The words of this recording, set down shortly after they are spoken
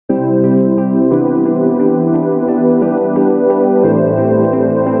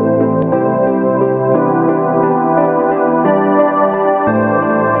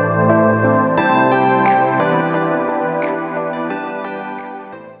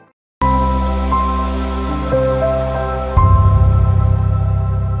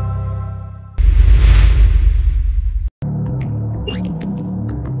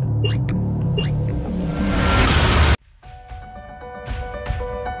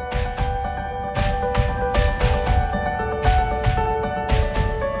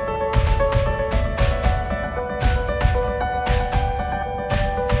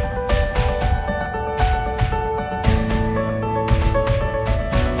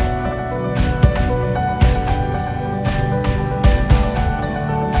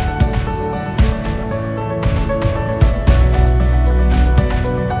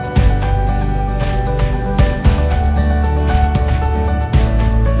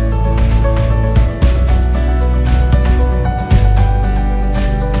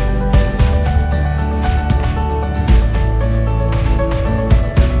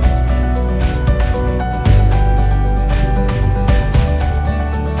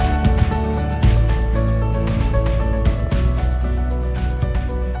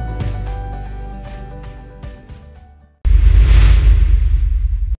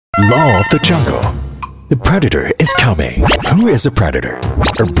the jungle. The predator is coming. Who is a predator?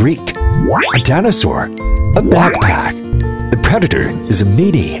 A brick? A dinosaur? A backpack? The predator is a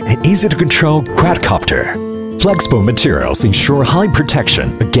meaty and easy-to-control quadcopter. Flexible materials ensure high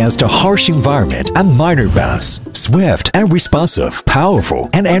protection against a harsh environment and minor bounce. Swift and responsive, powerful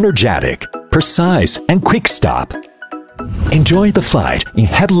and energetic, precise and quick stop. Enjoy the flight in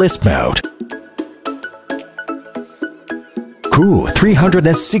headless mode. Cool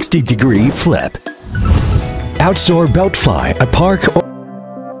 360-degree flip. Outdoor boat fly at park